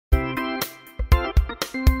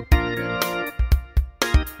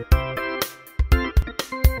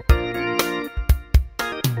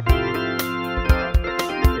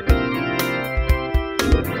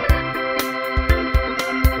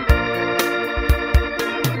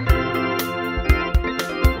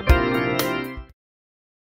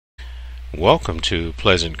Welcome to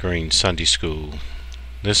Pleasant Green Sunday School.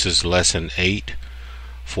 This is Lesson 8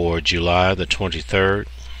 for July the 23rd,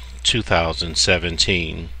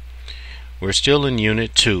 2017. We're still in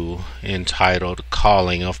Unit 2 entitled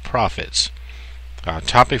Calling of Prophets. Our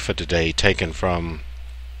topic for today, taken from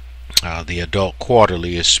the Adult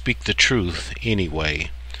Quarterly, is Speak the Truth Anyway.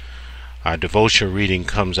 Our devotional reading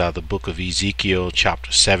comes out of the book of Ezekiel,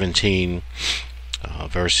 chapter 17,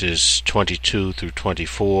 verses 22 through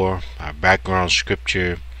 24. Our background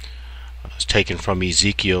scripture is taken from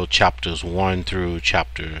Ezekiel chapters 1 through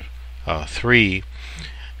chapter 3,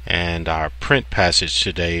 and our print passage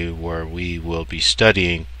today where we will be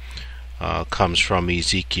studying comes from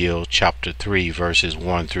Ezekiel chapter 3 verses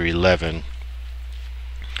 1 through 11.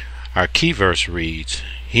 Our key verse reads,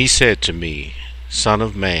 "He said to me, Son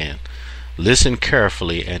of man, listen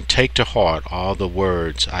carefully and take to heart all the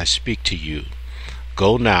words I speak to you.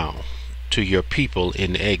 Go now to your people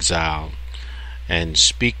in exile and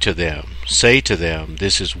speak to them. Say to them,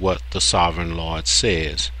 this is what the sovereign Lord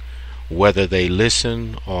says, whether they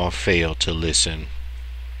listen or fail to listen."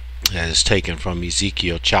 That is taken from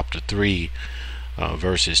Ezekiel chapter 3,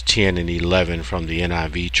 verses 10 and 11 from the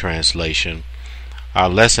NIV translation. Our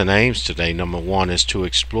lesson aims today, number one, is to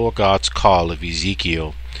explore God's call of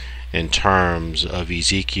Ezekiel in terms of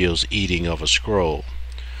Ezekiel's eating of a scroll.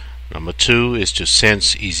 Number two is to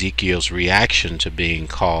sense Ezekiel's reaction to being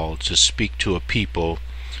called to speak to a people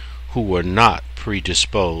who were not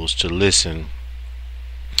predisposed to listen.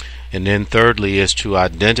 And then thirdly is to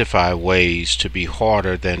identify ways to be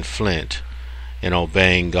harder than flint in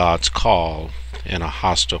obeying God's call in a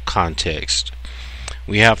hostile context.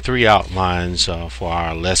 We have three outlines for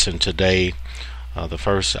our lesson today. The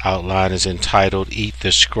first outline is entitled Eat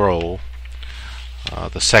the Scroll.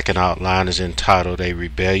 The second outline is entitled A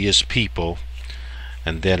Rebellious People.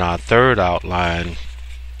 And then our third outline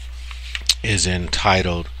is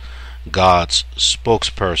entitled God's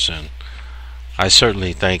Spokesperson. I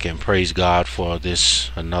certainly thank and praise God for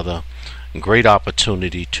this another great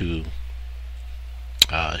opportunity to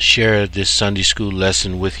share this Sunday school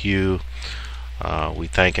lesson with you. We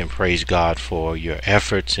thank and praise God for your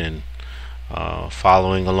efforts in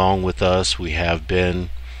following along with us. We have been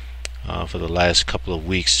for the last couple of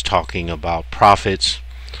weeks talking about prophets.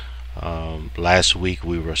 Last week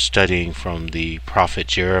we were studying from the prophet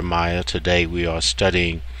Jeremiah. Today we are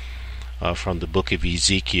studying from the book of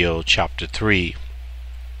Ezekiel chapter 3,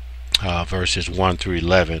 verses 1 through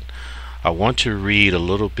 11. I want to read a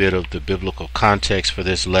little bit of the biblical context for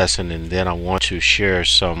this lesson, and then I want to share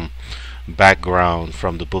some background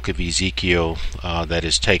from the book of Ezekiel that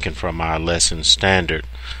is taken from our lesson standard.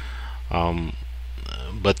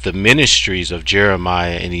 But the ministries of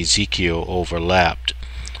Jeremiah and Ezekiel overlapped.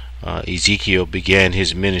 Ezekiel began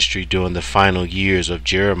his ministry during the final years of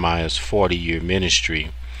Jeremiah's 40-year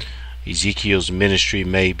ministry. Ezekiel's ministry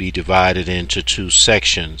may be divided into two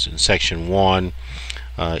sections. In section 1,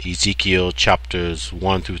 Ezekiel chapters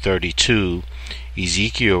 1 through 32,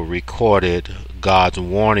 Ezekiel recorded God's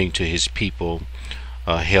warning to his people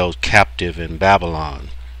held captive in Babylon.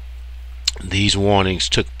 These warnings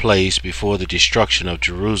took place before the destruction of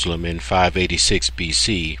Jerusalem in 586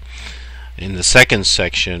 BC. In the second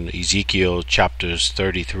section, Ezekiel chapters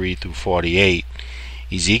 33 through 48,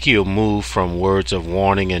 Ezekiel moved from words of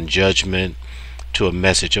warning and judgment to a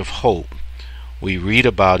message of hope. We read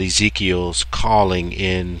about Ezekiel's calling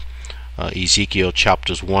in Ezekiel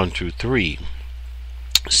chapters 1 through 3.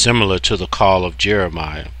 Similar to the call of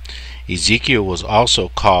Jeremiah, Ezekiel was also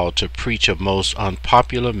called to preach a most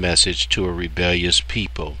unpopular message to a rebellious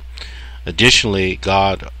people. Additionally,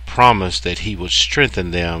 God promised that he would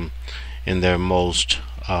strengthen them in their most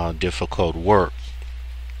difficult work.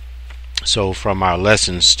 So from our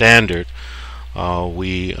lesson standard,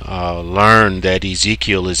 we learned that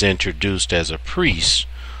Ezekiel is introduced as a priest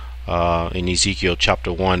in Ezekiel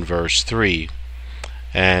chapter 1 verse 3,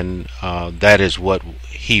 and that is what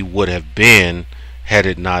he would have been had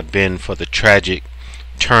it not been for the tragic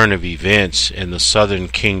turn of events in the southern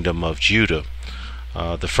kingdom of Judah.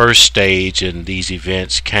 The first stage in these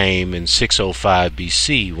events came in 605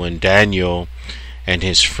 BC when Daniel and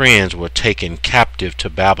his friends were taken captive to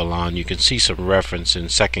Babylon. You can see some reference in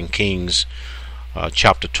 2 Kings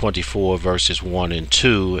chapter 24 verses 1 and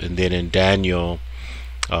 2, and then in Daniel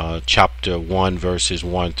chapter 1 verses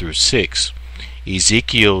 1 through 6.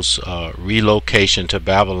 Ezekiel's relocation to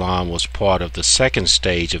Babylon was part of the second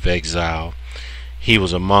stage of exile. He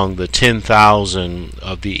was among the 10,000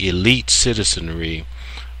 of the elite citizenry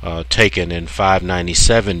taken in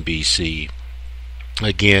 597 BC.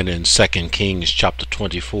 Again in 2 Kings chapter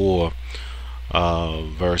 24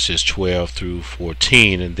 verses 12 through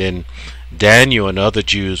 14. And then Daniel and other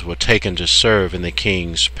Jews were taken to serve in the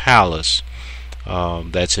king's palace.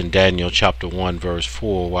 That's in Daniel chapter 1 verse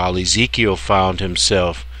 4, while Ezekiel found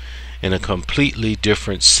himself in a completely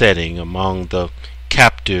different setting among the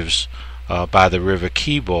captives by the river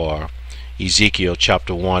Kibar. Ezekiel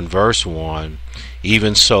chapter 1 verse 1,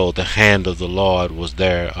 even so the hand of the Lord was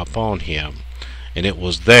there upon him, and it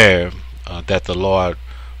was there that the Lord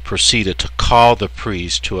proceeded to call the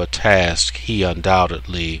priest to a task he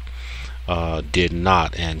undoubtedly did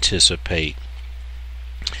not anticipate.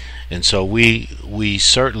 And so we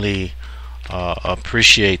certainly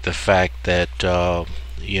appreciate the fact that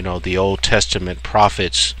the Old Testament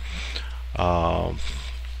prophets,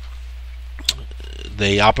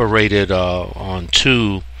 they operated on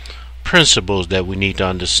two principles that we need to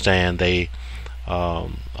understand. They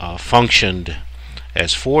functioned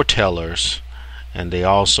as foretellers, and they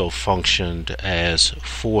also functioned as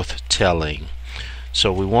forthtelling.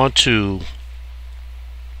 So we want to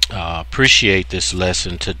appreciate this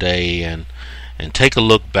lesson today and take a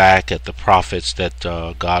look back at the prophets that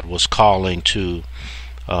God was calling to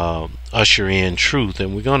usher in truth.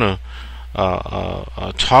 And we're going to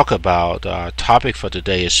talk about our topic for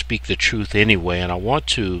today is Speak the Truth Anyway, and I want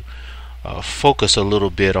to focus a little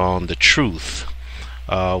bit on the truth.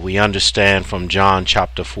 We understand from John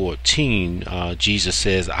chapter 14, Jesus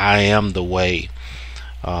says, I am the way,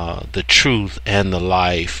 the truth, and the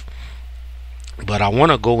life. But I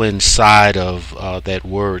want to go inside of that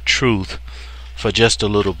word truth for just a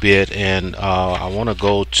little bit, and I want to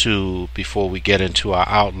go to, before we get into our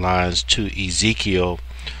outlines, to Ezekiel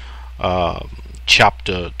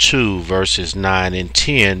chapter 2 verses 9 and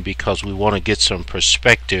 10, because we want to get some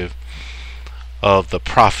perspective of the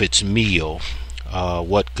prophet's meal,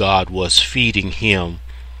 what God was feeding him,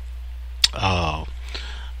 the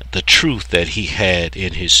truth that he had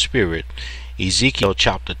in his spirit. Ezekiel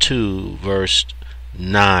chapter 2 verse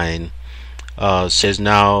 9 says,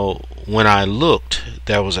 Now when I looked,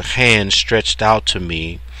 there was a hand stretched out to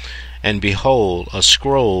me, and behold, a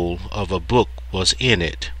scroll of a book was in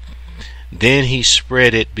it. Then he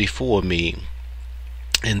spread it before me,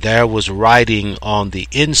 and there was writing on the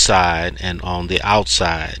inside and on the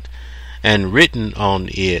outside, and written on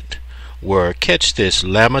it were, catch this,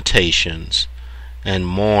 lamentations and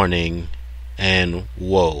mourning and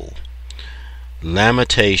woe.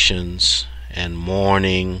 Lamentations and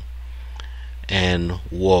mourning and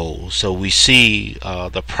woe. So we see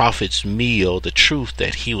the prophet's meal, the truth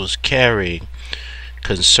that he was carrying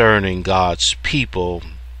concerning God's people,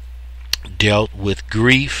 dealt with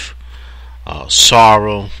grief,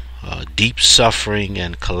 sorrow, deep suffering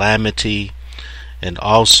and calamity, and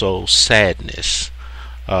also sadness.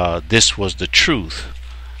 This was the truth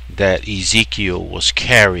that Ezekiel was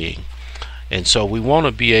carrying. And so we want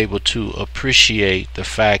to be able to appreciate the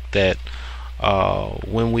fact that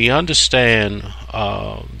when we understand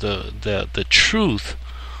the truth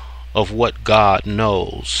of what God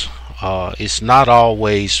knows, it's not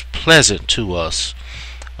always pleasant to us.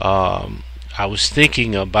 I was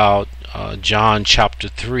thinking about John chapter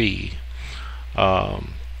 3.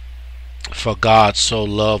 For God so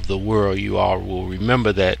loved the world. You all will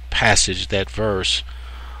remember that passage, that verse.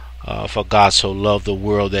 For God so loved the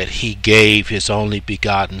world that he gave his only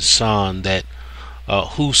begotten Son, that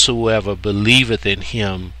whosoever believeth in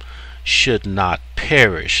him should not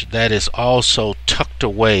perish. That is also tucked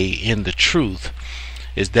away in the truth,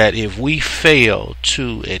 is that if we fail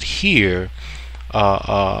to adhere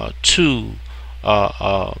to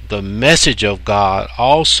the message of God,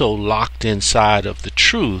 also locked inside of the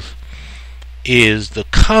truth is the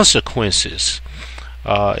consequences.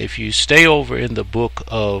 If you stay over in the book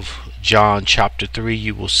of John chapter 3,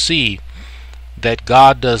 you will see that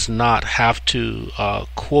God does not have to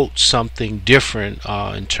quote something different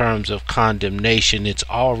in terms of condemnation. It's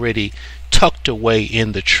already tucked away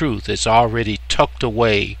in the truth. It's already tucked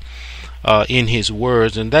away in his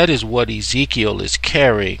words, and that is what Ezekiel is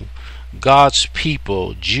carrying. God's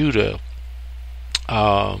people, Judah,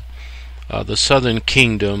 the southern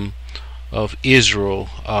kingdom of Israel,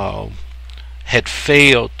 had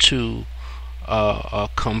failed to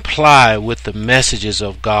comply with the messages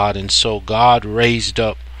of God, and so God raised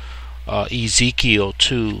up Ezekiel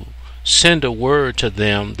to send a word to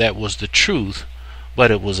them that was the truth,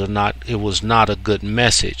 but it was not a good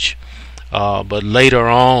message. But later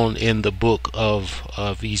on in the book of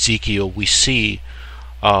Ezekiel, we see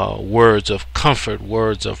words of comfort,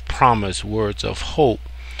 words of promise, words of hope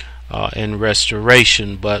and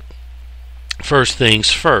restoration. But first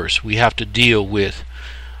things first, we have to deal with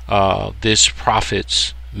this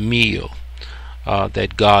prophet's meal.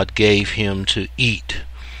 that God gave him to eat.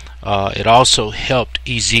 It also helped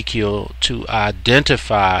Ezekiel to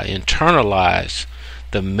identify, internalize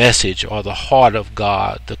the message or the heart of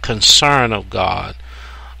God, the concern of God.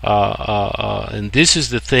 And this is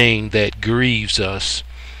the thing that grieves us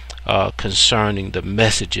concerning the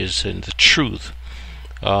messages and the truth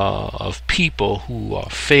of people who are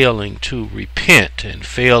failing to repent and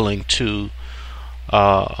failing to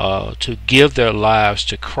give their lives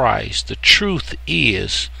to Christ. The truth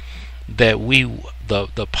is that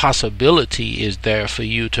the possibility is there for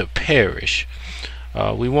you to perish.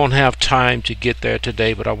 We won't have time to get there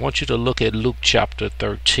today, but I want you to look at Luke chapter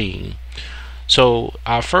 13. So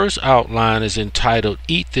our first outline is entitled,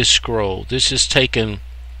 Eat This Scroll. This is taken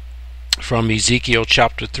from Ezekiel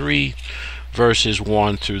chapter 3, verses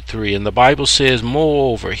 1 through 3. And the Bible says,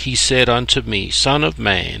 Moreover, he said unto me, Son of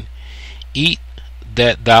man, eat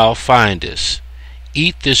that thou findest.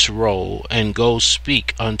 Eat this roll, and go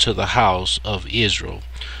speak unto the house of Israel.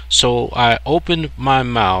 So I opened my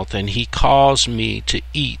mouth, and he caused me to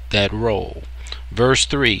eat that roll. Verse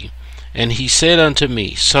 3, And he said unto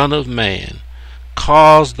me, Son of man,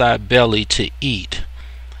 cause thy belly to eat,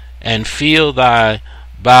 and fill thy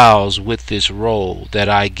bowels with this roll that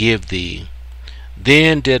I give thee.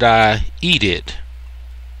 Then did I eat it,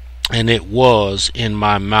 and it was in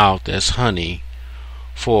my mouth as honey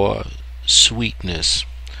for sweetness.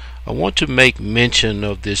 I want to make mention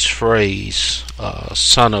of this phrase,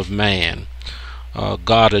 Son of Man.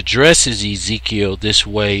 God addresses Ezekiel this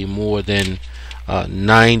way more than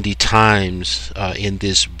 90 times in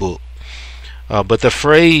this book. But the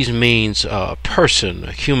phrase means a person,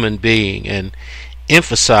 a human being, and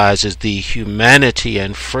emphasizes the humanity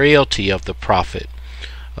and frailty of the prophet,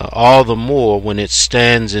 all the more when it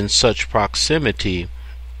stands in such proximity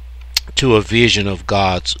to a vision of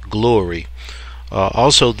God's glory.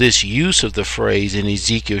 Also, this use of the phrase in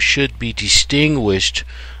Ezekiel should be distinguished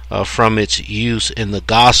from its use in the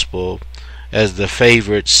gospel as the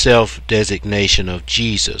favorite self-designation of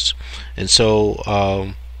Jesus. And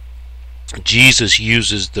so Jesus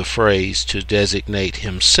uses the phrase to designate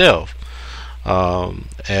himself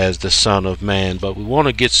as the Son of Man. But we want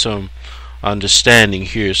to get some understanding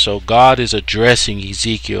here. So God is addressing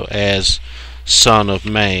Ezekiel as Son of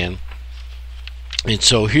Man. And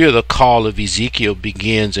so here the call of Ezekiel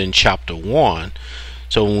begins in chapter 1.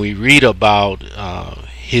 So when we read about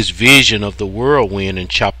his vision of the whirlwind in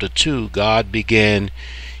chapter 2, God began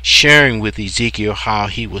sharing with Ezekiel how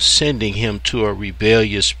he was sending him to a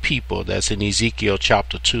rebellious people. That's in Ezekiel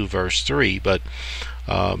chapter 2 verse 3. But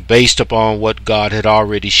based upon what God had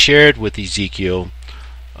already shared with Ezekiel,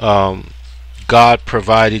 God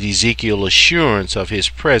provided Ezekiel assurance of his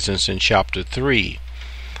presence in chapter 3.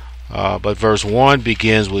 But verse 1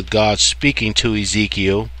 begins with God speaking to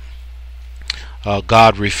Ezekiel.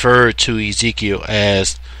 God referred to Ezekiel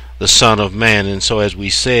as the Son of Man. And so, as we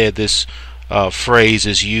said, this phrase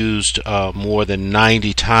is used more than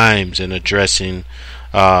 90 times in addressing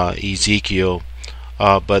Ezekiel.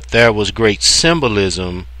 But there was great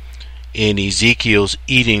symbolism in Ezekiel's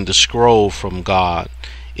eating the scroll from God.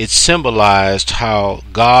 It symbolized how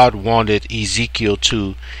God wanted Ezekiel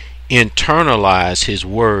to internalize his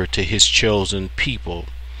word to his chosen people.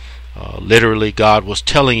 Literally, God was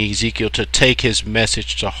telling Ezekiel to take his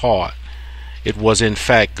message to heart. It was in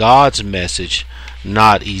fact God's message,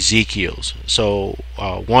 not Ezekiel's. So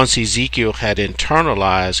once Ezekiel had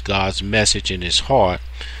internalized God's message in his heart,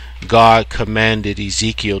 God commanded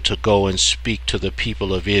Ezekiel to go and speak to the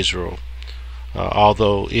people of Israel.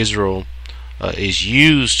 Although Israel is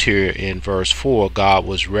used here in verse 4, God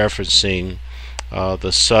was referencing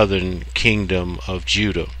the southern kingdom of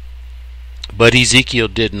Judah. But Ezekiel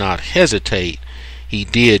did not hesitate. He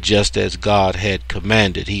did just as God had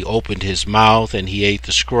commanded. He opened his mouth and he ate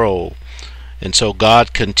the scroll. And so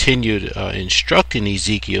God continued instructing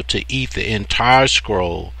Ezekiel to eat the entire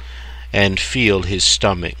scroll and fill his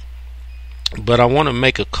stomach. But I want to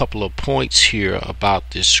make a couple of points here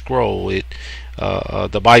about this scroll.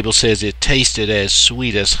 The Bible says it tasted as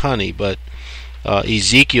sweet as honey, but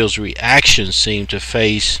Ezekiel's reaction seemed to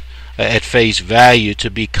at face value to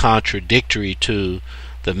be contradictory to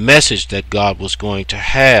the message that God was going to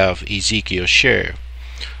have Ezekiel share.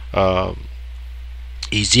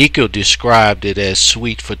 Ezekiel described it as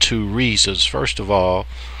sweet for two reasons. First of all,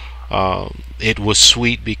 it was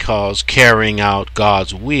sweet because carrying out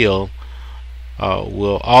God's will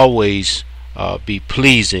always be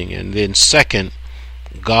pleasing. And then second,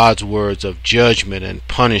 God's words of judgment and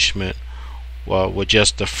punishment were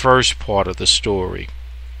just the first part of the story.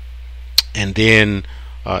 And then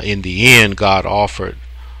in the end, God offered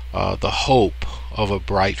the hope of a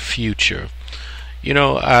bright future.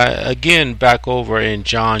 Again, back over in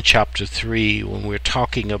John chapter 3, when we're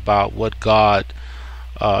talking about what God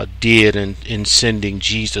did in sending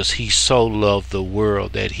Jesus, he so loved the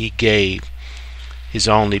world that he gave his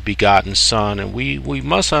only begotten Son. And we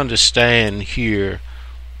must understand here,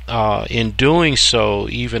 in doing so,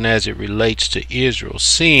 even as it relates to Israel,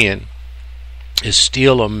 sin is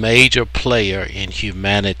still a major player in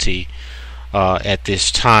humanity at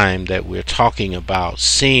this time that we're talking about.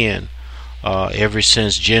 Sin, ever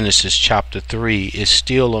since Genesis chapter 3, is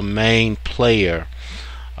still a main player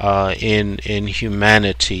in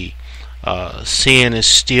humanity. Sin is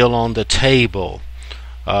still on the table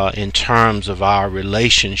in terms of our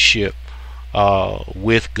relationship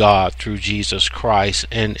with God through Jesus Christ,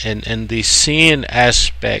 and the sin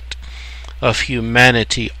aspect of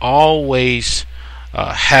humanity always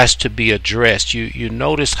has to be addressed. You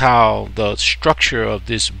notice how the structure of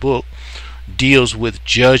this book deals with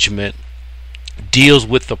judgment, deals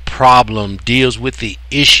with the problem, deals with the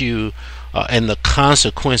issue and the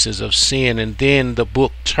consequences of sin, and then the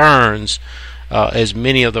book turns, as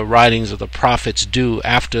many of the writings of the prophets do,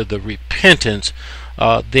 after the repentance.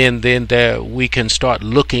 Then there we can start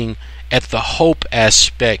looking at the hope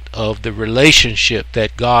aspect of the relationship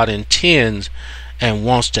that God intends and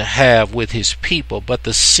wants to have with his people. But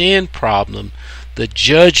the sin problem, the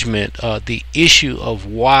judgment, the issue of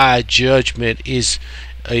why judgment is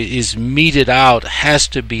meted out, has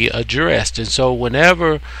to be addressed. And so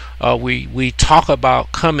whenever we talk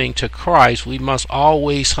about coming to Christ, we must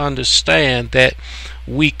always understand that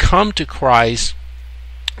we come to Christ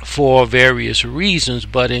for various reasons,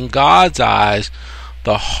 but in God's eyes,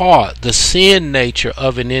 the heart, the sin nature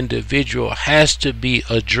of an individual has to be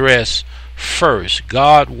addressed first.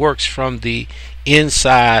 God works from the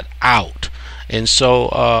inside out. And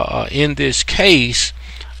so in this case,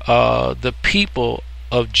 the people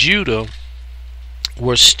of Judah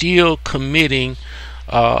were still committing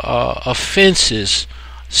offenses,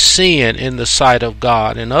 sin in the sight of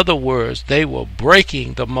God. In other words, they were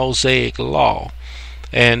breaking the Mosaic law.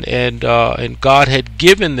 And God had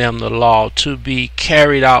given them the law to be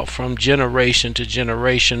carried out from generation to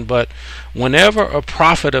generation. But whenever a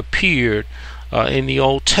prophet appeared in the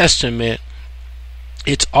Old Testament,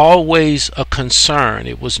 it's always a concern.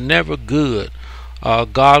 It was never good.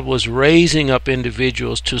 God was raising up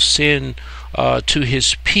individuals to send to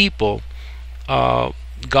his people. God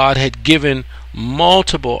had given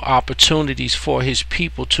multiple opportunities for his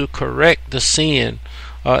people to correct the sin,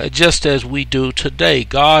 just as we do today.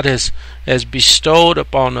 God has bestowed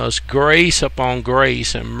upon us grace upon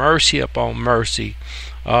grace and mercy upon mercy.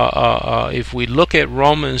 If we look at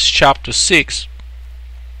Romans chapter 6,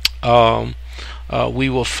 we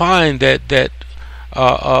will find that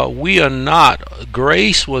we are not,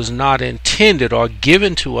 grace was not intended or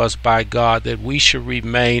given to us by God that we should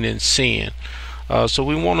remain in sin. So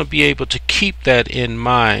we want to be able to keep that in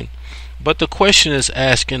mind. But the question is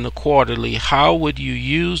asked in the quarterly: how would you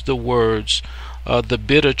use the words, the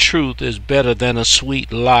bitter truth is better than a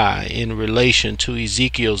sweet lie, in relation to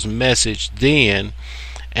Ezekiel's message then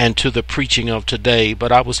and to the preaching of today?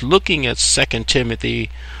 But I was looking at 2 Timothy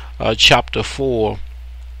chapter 4,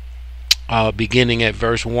 beginning at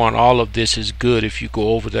verse 1. All of this is good if you go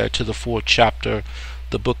over there to the 4th chapter,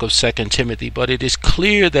 the book of 2 Timothy. But it is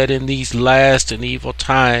clear that in these last and evil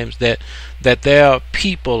times that there are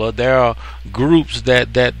people, or there are groups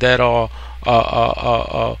that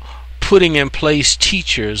are putting in place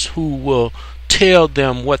teachers who will tell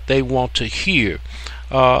them what they want to hear.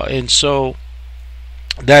 And so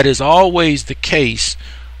that is always the case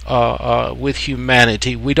with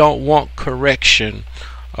humanity. We don't want correction.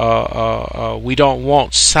 We don't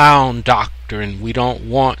want sound doctrine. We don't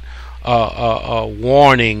want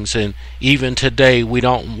warnings, and even today we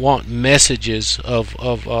don't want messages of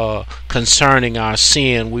concerning our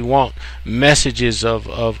sin. We want messages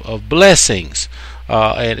of blessings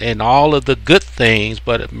and all of the good things.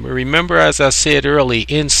 But remember, as I said earlier,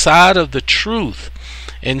 inside of the truth,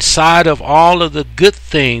 inside of all of the good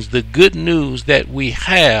things, the good news that we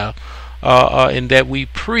have and that we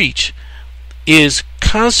preach, is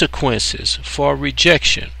consequences for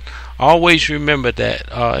rejection. Always remember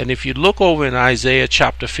that. And if you look over in Isaiah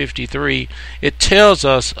chapter 53, it tells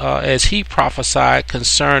us, as he prophesied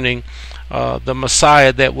concerning the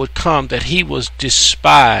Messiah that would come, that he was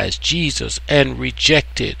despised, Jesus, and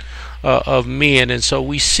rejected of men. And so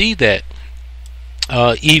we see that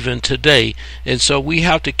even today. And so we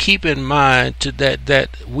have to keep in mind that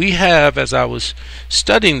we have, as I was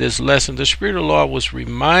studying this lesson, the Spirit of the Lord was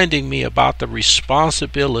reminding me about the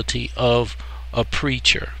responsibility of a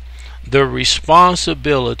preacher. The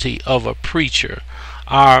responsibility of a preacher.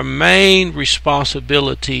 our main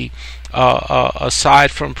responsibility,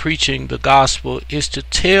 aside from preaching the gospel, is to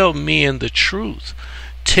tell men the truth.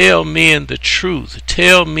 Tell men the truth.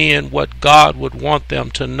 Tell men what God would want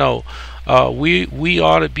them to know. We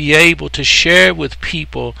ought to be able to share with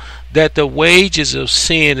people that the wages of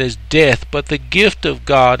sin is death, but the gift of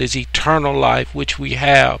God is eternal life, which we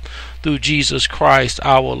have through Jesus Christ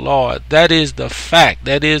our Lord. That is the fact.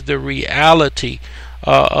 That is the reality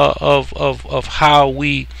of how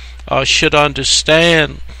we should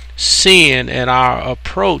understand sin, and our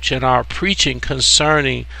approach and our preaching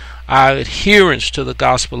concerning our adherence to the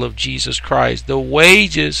gospel of Jesus Christ. The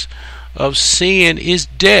wages of sin is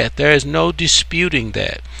death. There is no disputing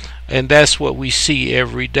that, and that's what we see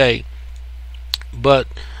every day. But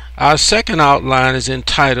our second outline is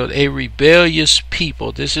entitled A Rebellious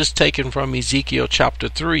People. This is taken from Ezekiel chapter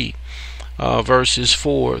 3, verses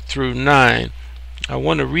 4 through 9. I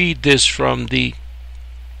want to read this from the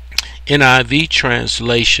NIV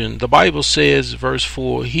translation. The Bible says, verse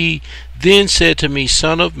 4, He then said to me,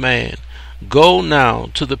 Son of man, go now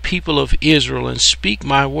to the people of Israel and speak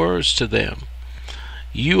my words to them.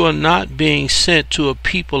 You are not being sent to a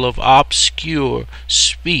people of obscure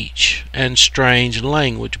speech and strange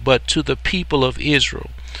language, but to the people of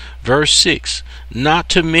Israel. Verse 6, not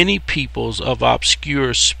to many peoples of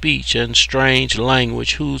obscure speech and strange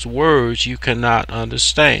language, whose words you cannot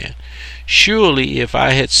understand. Surely if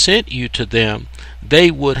I had sent you to them,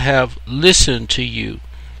 they would have listened to you.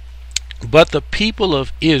 But the people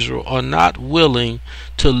of Israel are not willing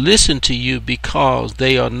to listen to you, because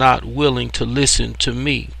they are not willing to listen to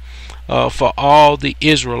me. For all the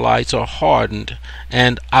Israelites are hardened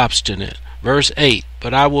and obstinate. Verse 8,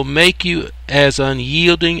 but I will make you as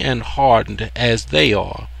unyielding and hardened as they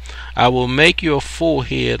are. I will make your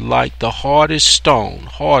forehead like the hardest stone,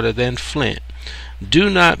 harder than flint. Do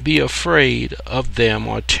not be afraid of them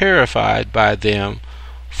or terrified by them,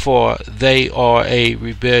 for they are a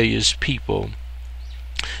rebellious people.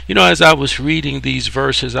 You know, as I was reading these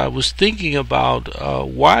verses, I was thinking about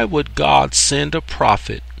why would God send a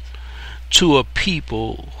prophet to a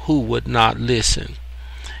people who would not listen?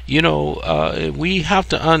 You know, we have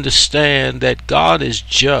to understand that God is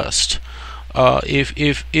just.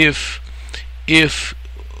 If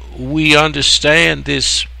we understand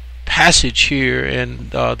this passage here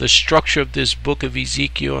and the structure of this book of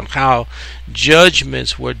Ezekiel and how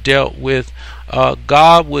judgments were dealt with,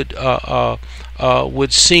 God would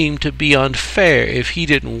seem to be unfair if He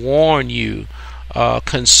didn't warn you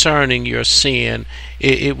concerning your sin.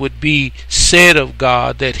 It would be said of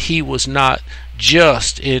God that He was not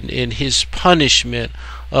just in His punishment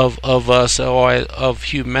of us or of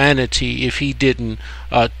humanity if He didn't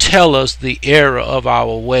tell us the error of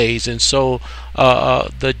our ways. And so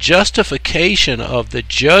the justification of the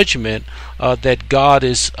judgment that God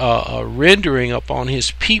is rendering upon His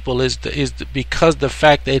people is because the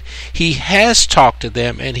fact that He has talked to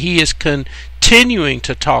them and He is continuing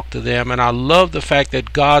to talk to them. And I love the fact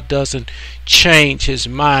that God doesn't change His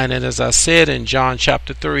mind. And as I said in John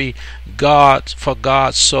chapter 3, for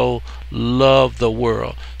God so loved the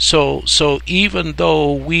world. So even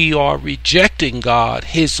though we are rejecting God,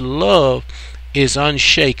 His love is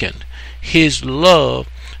unshaken. His love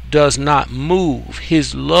does not move.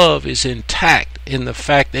 His love is intact in the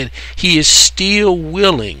fact that He is still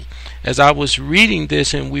willing. As I was reading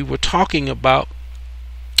this and we were talking about,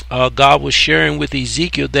 God was sharing with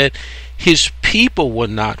Ezekiel that His people were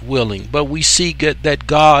not willing, but we see that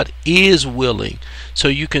God is willing. So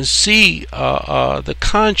you can see the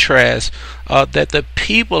contrast, that the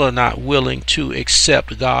people are not willing to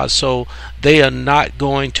accept God, so they are not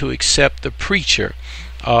going to accept the preacher.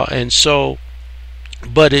 But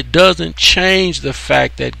it doesn't change the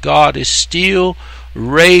fact that God is still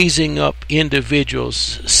raising up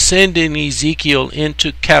individuals, sending Ezekiel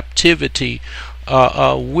into captivity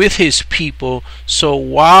with His people. So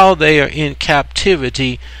while they are in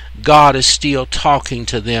captivity, God is still talking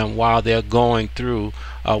to them while they're going through,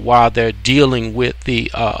 while they're dealing with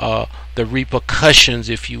the repercussions,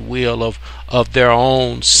 if you will, of their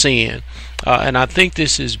own sin. And I think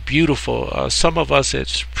this is beautiful. Some of us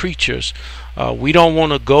as preachers, we don't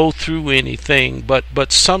want to go through anything,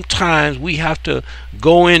 but sometimes we have to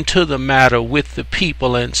go into the matter with the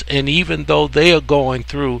people, and even though they are going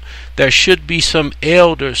through, there should be some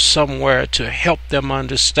elders somewhere to help them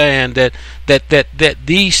understand that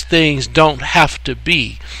these things don't have to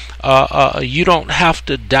be. You don't have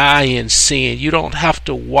to die in sin. You don't have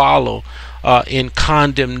to wallow in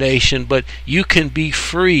condemnation, but you can be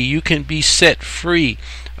free. You can be set free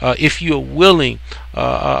if you're willing.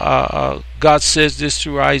 God says this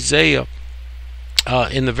through Isaiah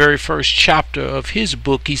in the very first chapter of his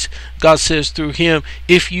book, God says through him,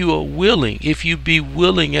 if you are willing, if you be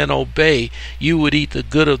willing and obey, you would eat the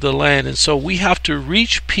good of the land. And so we have to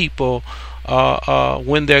reach people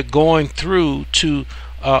when they're going through to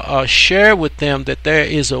share with them that there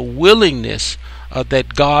is a willingness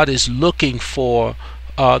that God is looking for,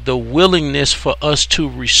 the willingness for us to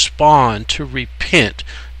respond, to repent.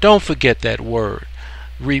 Don't forget that word.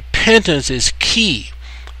 Repentance is key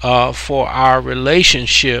for our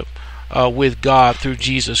relationship with God through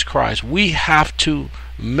Jesus Christ. We have to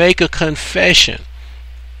make a confession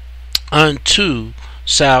unto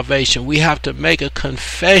salvation. We have to make a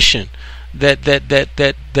confession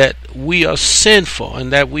that we are sinful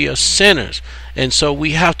and that we are sinners. And so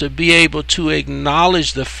we have to be able to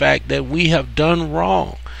acknowledge the fact that we have done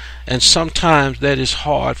wrong. And sometimes that is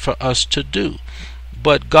hard for us to do.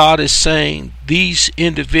 But God is saying these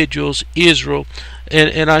individuals, Israel,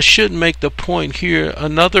 and I should make the point here,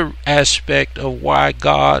 another aspect of why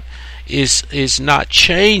God is not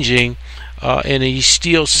changing and he's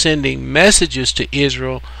still sending messages to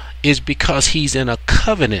Israel is because he's in a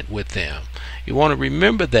covenant with them. You want to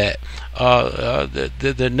remember that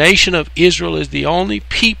the nation of Israel is the only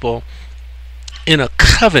people in a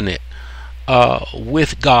covenant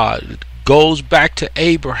with God. It goes back to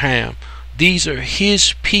Abraham. These are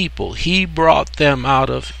his people. He brought them out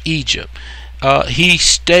of Egypt. He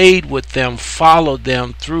stayed with them, followed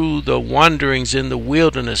them through the wanderings in the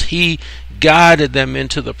wilderness. He guided them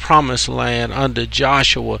into the promised land under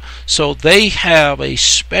Joshua. So they have a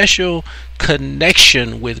special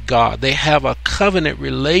connection with God. They have a covenant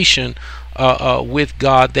relation with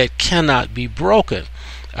God that cannot be broken.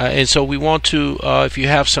 And so we want to, if you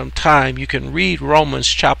have some time, you can read Romans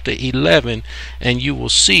chapter 11 and you will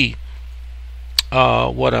see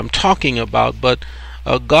what I'm talking about. But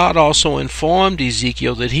God also informed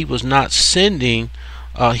Ezekiel that he was not sending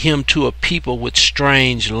him to a people with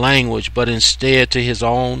strange language, but instead to his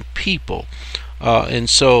own people. And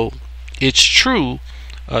so it's true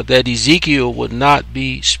that Ezekiel would not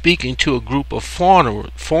be speaking to a group of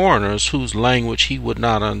foreigners whose language he would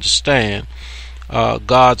not understand.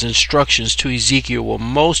 God's instructions to Ezekiel were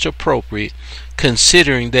most appropriate,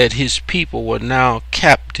 considering that his people were now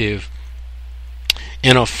captive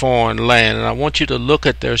in a foreign land. And I want you to look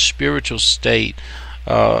at their spiritual state.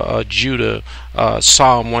 Judah,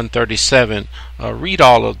 Psalm 137. Read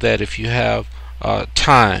all of that if you have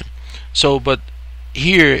time. So, but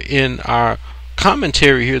here in our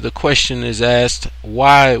commentary here, the question is asked,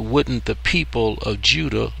 why wouldn't the people of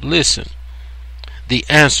Judah listen? The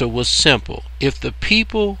answer was simple. If the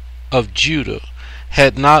people of Judah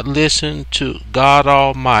had not listened to God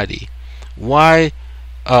Almighty, why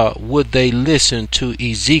would they listen to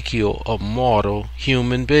Ezekiel, a mortal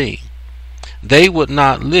human being? They would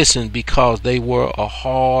not listen because they were a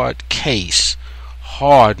hard case,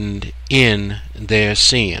 hardened in their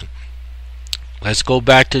sin. Let's go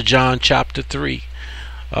back to John chapter 3,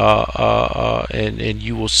 and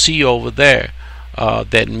you will see over there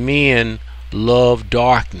that men love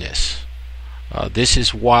darkness. This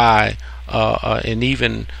is why, and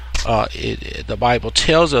even the Bible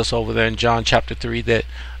tells us over there in John chapter 3 that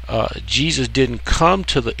Jesus didn't come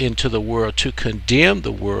into the world to condemn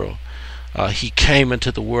the world. He came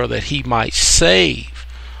into the world that he might save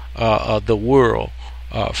the world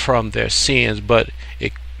from their sins. But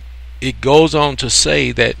it goes on to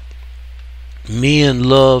say that men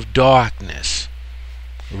love darkness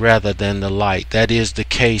rather than the light. That is the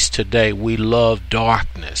case today. We love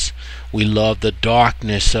darkness. We love the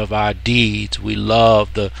darkness of our deeds. We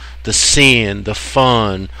love the sin, the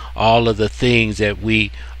fun, all of the things that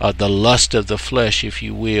the lust of the flesh, if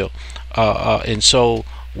you will. And so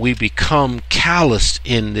we become calloused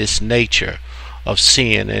in this nature of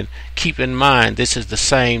sin. And keep in mind, this is the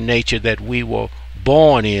same nature that we were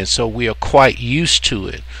born in, so we are quite used to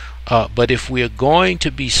it. But if we are going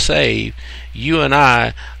to be saved, you and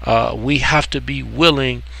I, we have to be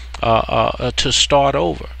willing to start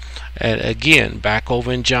over. And again, back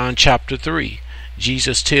over in John chapter 3,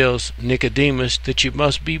 Jesus tells Nicodemus that you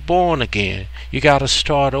must be born again. You got to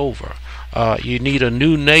start over. You need a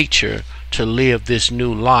new nature to live this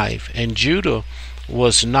new life. And Judah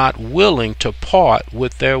was not willing to part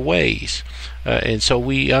with their ways. And so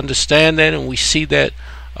we understand that, and we see that,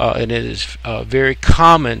 and it is very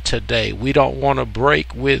common today. We don't want to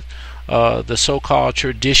break with the so-called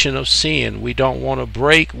tradition of sin. We don't want to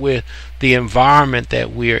break with the environment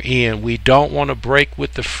that we're in. We don't want to break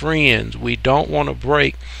with the friends. We don't want to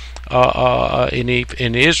break,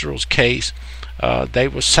 in Israel's case, they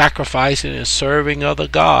were sacrificing and serving other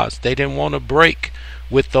gods. They didn't want to break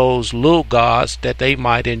with those little gods that they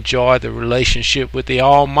might enjoy the relationship with the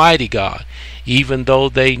Almighty God, even though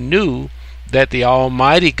they knew that the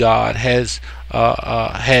Almighty God had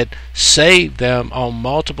saved them on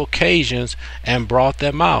multiple occasions and brought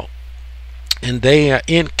them out. And they are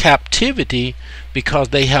in captivity because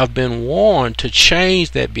they have been warned to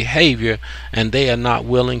change their behavior, and they are not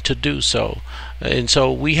willing to do so. And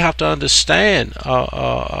so we have to understand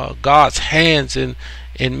God's hands in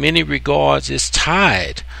many regards is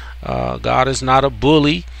tied. God is not a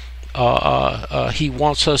bully. He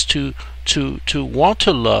wants us to want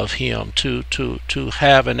to love Him, to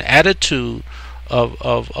have an attitude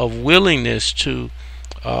of willingness to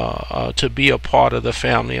be a part of the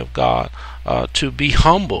family of God, to be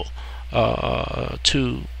humble,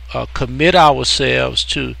 to commit ourselves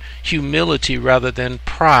to humility rather than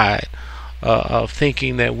pride, of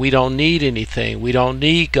thinking that we don't need anything, we don't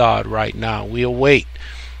need God right now, we'll wait,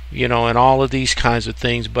 and all of these kinds of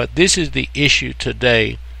things. But this is the issue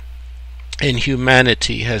today, and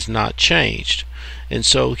humanity has not changed. And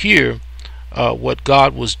so here, what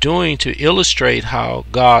God was doing to illustrate how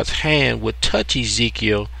God's hand would touch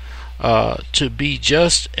Ezekiel to be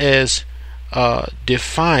just as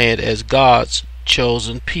defiant as God's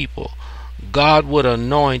chosen people. God would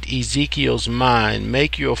anoint Ezekiel's mind,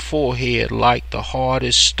 make your forehead like the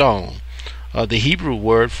hardest stone. The Hebrew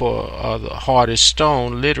word for the hardest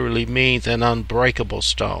stone literally means an unbreakable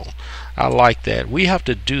stone. I like that. We have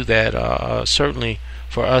to do that, certainly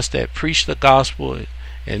for us that preach the gospel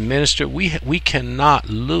and minister. We cannot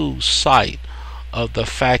lose sight of the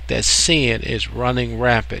fact that sin is running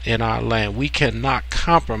rampant in our land. We cannot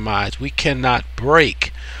compromise. We cannot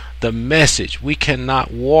break the message. We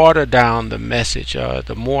cannot water down the message.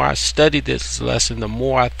 The more I studied this lesson, the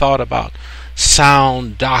more I thought about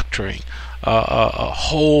sound doctrine,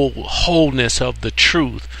 wholeness of the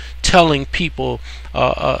truth, telling people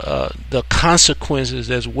the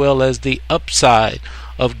consequences as well as the upside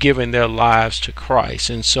of giving their lives to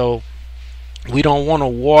Christ. And so we don't want to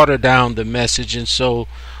water down the message. And so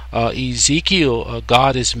Ezekiel,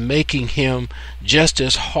 God is making him just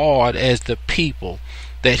as hard as the people,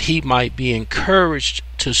 that he might be encouraged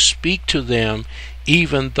to speak to them,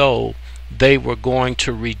 even though they were going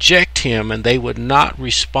to reject him and they would not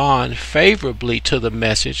respond favorably to the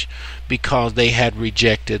message because they had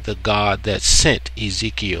rejected the God that sent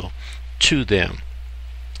Ezekiel to them.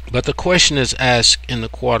 But the question is asked in the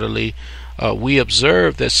quarterly. We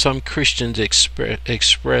observe that some Christians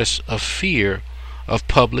express a fear of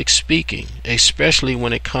public speaking, especially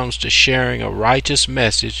when it comes to sharing a righteous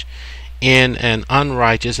message in an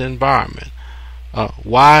unrighteous environment.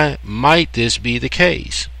 Why might this be the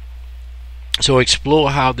case? So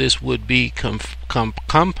explore how this would be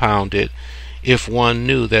compounded if one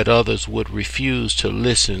knew that others would refuse to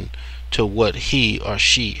listen to what he or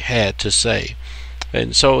she had to say.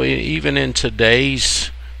 And so even in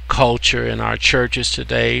today's culture, in our churches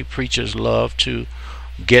today, preachers love to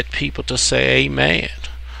get people to say amen,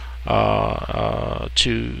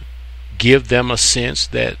 to give them a sense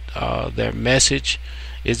that their message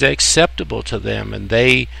is acceptable to them, and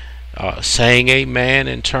they saying amen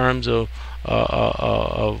in terms of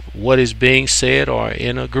what is being said or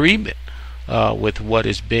in agreement with what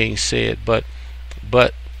is being said. But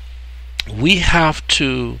we have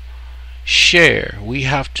to share, we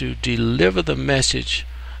have to deliver the message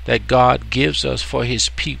that God gives us for His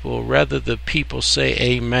people, whether the people say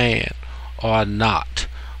amen or not.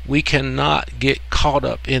 We cannot get caught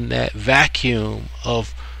up in that vacuum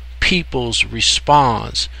of people's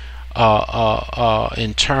response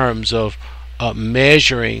in terms of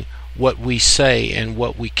measuring what we say and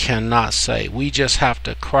what we cannot say. We just have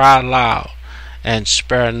to cry loud and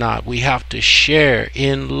spare not. We have to share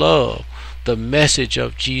in love the message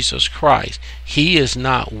of Jesus Christ. He is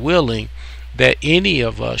not willing that any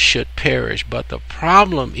of us should perish, but the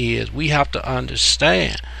problem is we have to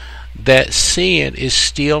understand that sin is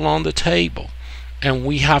still on the table, and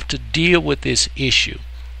we have to deal with this issue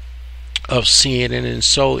of sin. And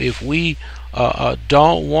so if we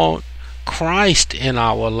don't want Christ in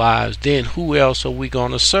our lives, then who else are we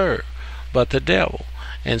going to serve but the devil?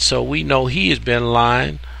 And so we know he has been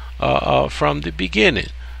lying from the beginning.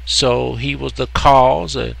 So he was the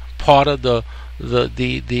cause, part of the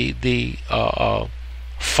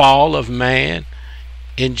fall of man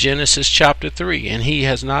in Genesis chapter 3, and he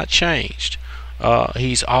has not changed.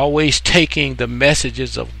 He's always taking the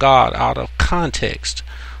messages of God out of context,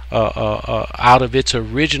 out of its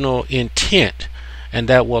original intent, and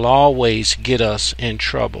that will always get us in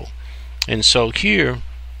trouble. And so here,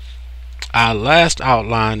 our last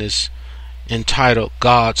outline is entitled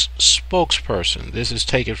God's Spokesperson. This is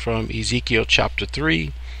taken from Ezekiel chapter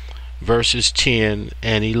 3, verses 10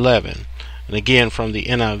 and 11. And again from the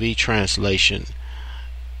NIV translation.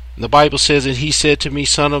 The Bible says, "And he said to me,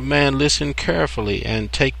 Son of man, listen carefully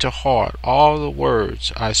and take to heart all the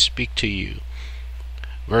words I speak to you."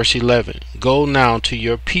 Verse 11, "Go now to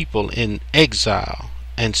your people in exile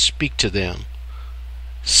and speak to them.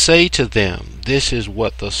 Say to them, this is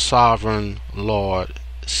what the sovereign Lord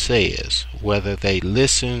says, whether they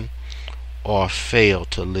listen or fail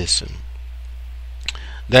to listen."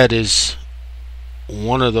 That is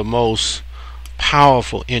one of the most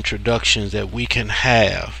powerful introductions that we can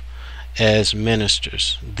have as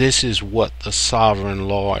ministers. This is what the sovereign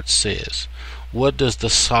Lord says. What does the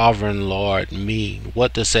sovereign Lord mean?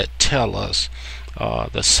 What does that tell us?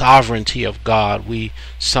 The sovereignty of God, we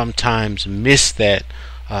sometimes miss that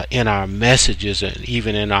in our messages and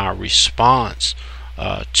even in our response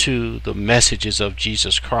to the messages of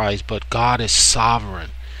Jesus Christ. But God is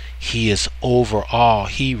sovereign. He is over all.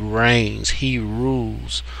 He reigns. He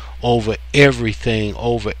rules over everything,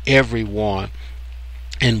 over everyone.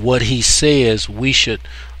 And what he says, we should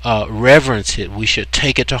reverence it. We should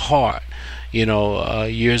take it to heart. You know,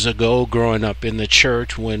 years ago, growing up in the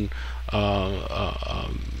church, when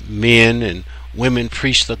men and women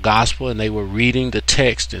preached the gospel and they were reading the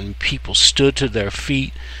text and people stood to their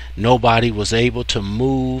feet, nobody was able to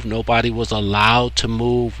move, nobody was allowed to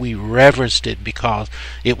move. We reverenced it because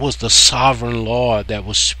it was the sovereign Lord that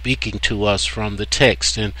was speaking to us from the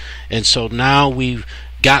text. And so now we've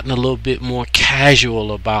gotten a little bit more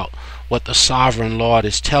casual about what the sovereign Lord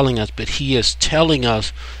is telling us, but he is telling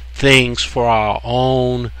us things for our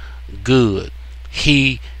own good.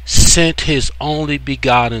 He sent his only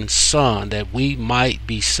begotten Son that we might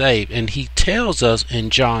be saved. And he tells us in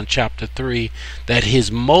John chapter 3 that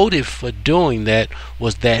his motive for doing that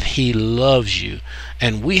was that he loves you.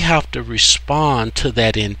 And we have to respond to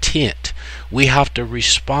that intent. We have to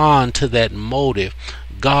respond to that motive.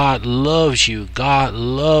 God loves you. God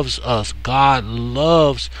loves us. God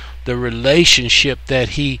loves the relationship that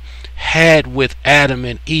he had with Adam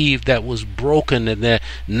and Eve that was broken and that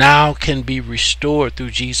now can be restored through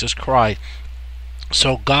Jesus Christ.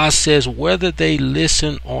 So God says whether they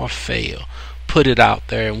listen or fail, put it out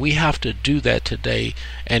there, and we have to do that today.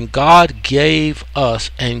 And God gave us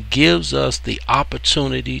and gives us the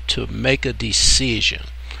opportunity to make a decision.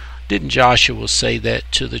 Didn't Joshua say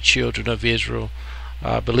that to the children of Israel?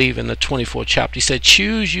 I believe in the 24th chapter, he said,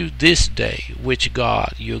 choose you this day which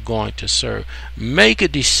God you're going to serve. Make a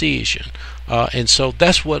decision. And so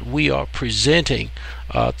that's what we are presenting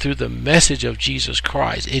through the message of Jesus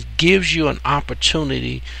Christ. It gives you an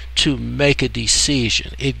opportunity to make a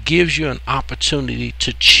decision. It gives you an opportunity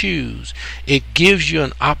to choose. It gives you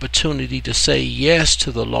an opportunity to say yes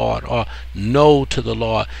to the Lord or no to the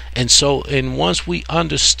Lord. And once we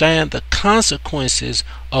understand the consequences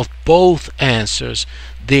of both answers,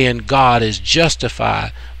 then God is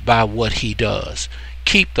justified by what he does.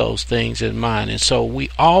 Keep those things in mind. And so we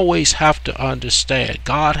always have to understand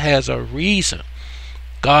God has a reason.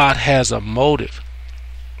 God has a motive.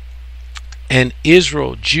 And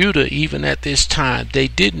Israel, Judah, even at this time, they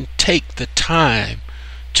didn't take the time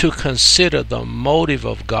to consider the motive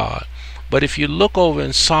of God. But if you look over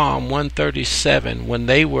in Psalm 137, when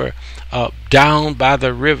they were down by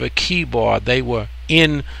the river Kibar, they were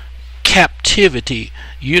in captivity,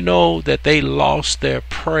 you know that they lost their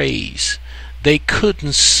praise. They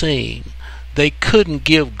couldn't sing. They couldn't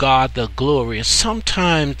give God the glory. And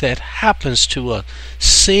sometimes that happens to us.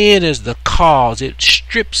 Sin is the cause. It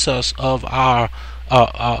strips us of our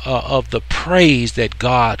of the praise that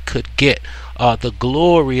God could get, the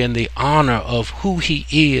glory and the honor of who he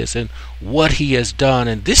is and what he has done.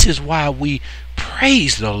 And this is why we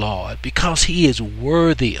praise the Lord, because he is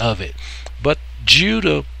worthy of it. But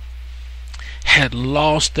Judah had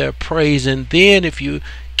lost their praise. And then if you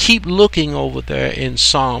keep looking over there in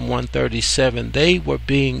Psalm 137, they were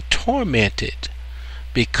being tormented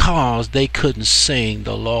because they couldn't sing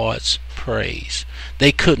the Lord's praise.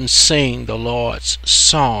 They couldn't sing the Lord's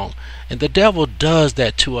song. And the devil does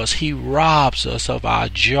that to us. He robs us of our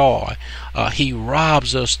joy. He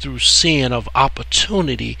robs us through sin of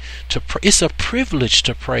opportunity to it's a privilege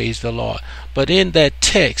to praise the Lord. But in that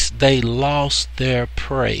text, they lost their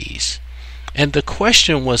praise. And the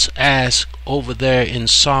question was asked over there in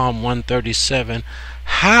Psalm 137,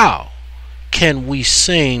 how can we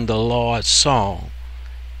sing the Lord's song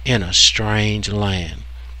in a strange land?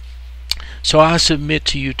 So I submit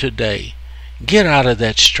to you today, get out of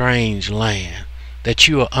that strange land. that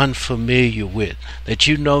you are unfamiliar with, that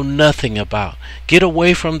you know nothing about. Get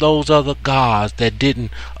away from those other gods that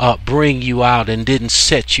didn't bring you out and didn't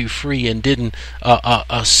set you free and didn't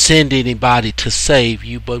send anybody to save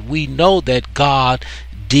you. But we know that God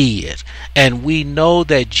did, and we know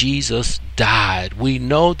that Jesus died. We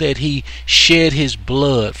know that he shed his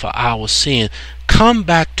blood for our sin. Come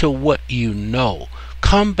back to what you know.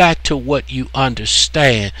 Come back to what you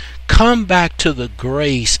understand. Come back to the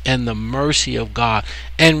grace and the mercy of God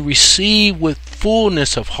and receive with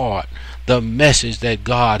fullness of heart the message that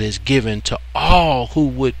God has given to all who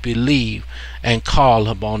would believe and call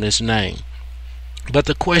upon his name. But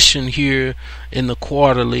the question here in the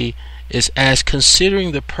quarterly is, as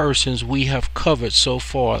considering the persons we have covered so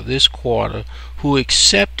far this quarter who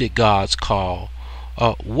accepted God's call,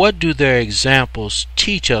 what do their examples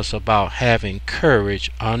teach us about having courage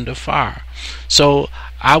under fire? So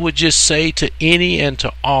I would just say to any and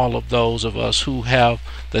to all of those of us who have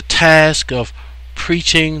the task of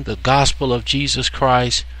preaching the gospel of Jesus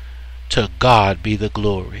Christ, to God be the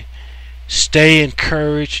glory. Stay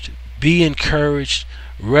encouraged, be encouraged,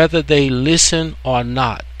 whether they listen or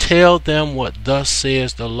not. Tell them what thus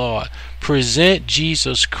says the Lord. Present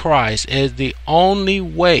Jesus Christ as the only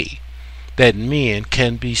way that men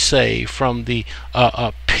can be saved from the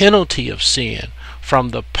penalty of sin, from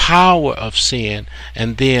the power of sin,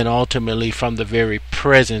 and then ultimately from the very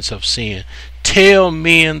presence of sin. Tell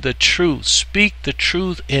men the truth. Speak the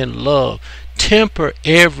truth in love. Temper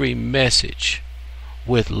every message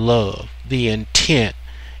with love, the intent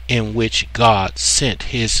in which God sent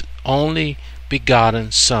his only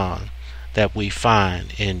begotten Son that we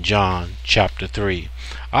find in John chapter 3.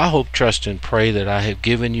 I hope, trust, and pray that I have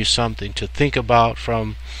given you something to think about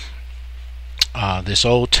from this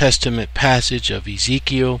Old Testament passage of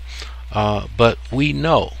Ezekiel. But we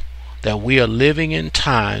know that we are living in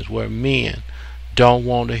times where men don't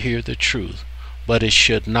want to hear the truth. But it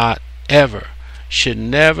should never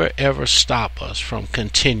ever stop us from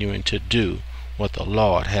continuing to do what the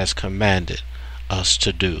Lord has commanded us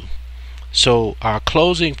to do. So our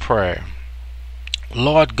closing prayer: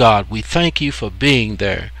 Lord God, we thank you for being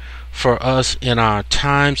there for us in our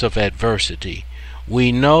times of adversity.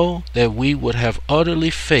 We know that we would have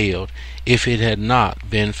utterly failed if it had not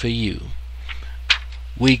been for you.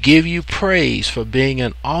 We give you praise for being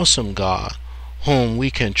an awesome God whom we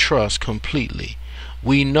can trust completely.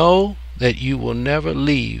 We know that you will never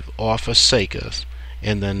leave or forsake us.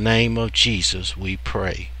 In the name of Jesus we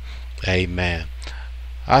pray. Amen.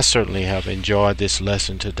 I certainly have enjoyed this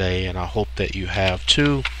lesson today, and I hope that you have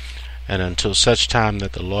too. And until such time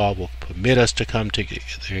that the Lord will permit us to come together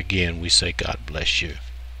again, we say God bless you.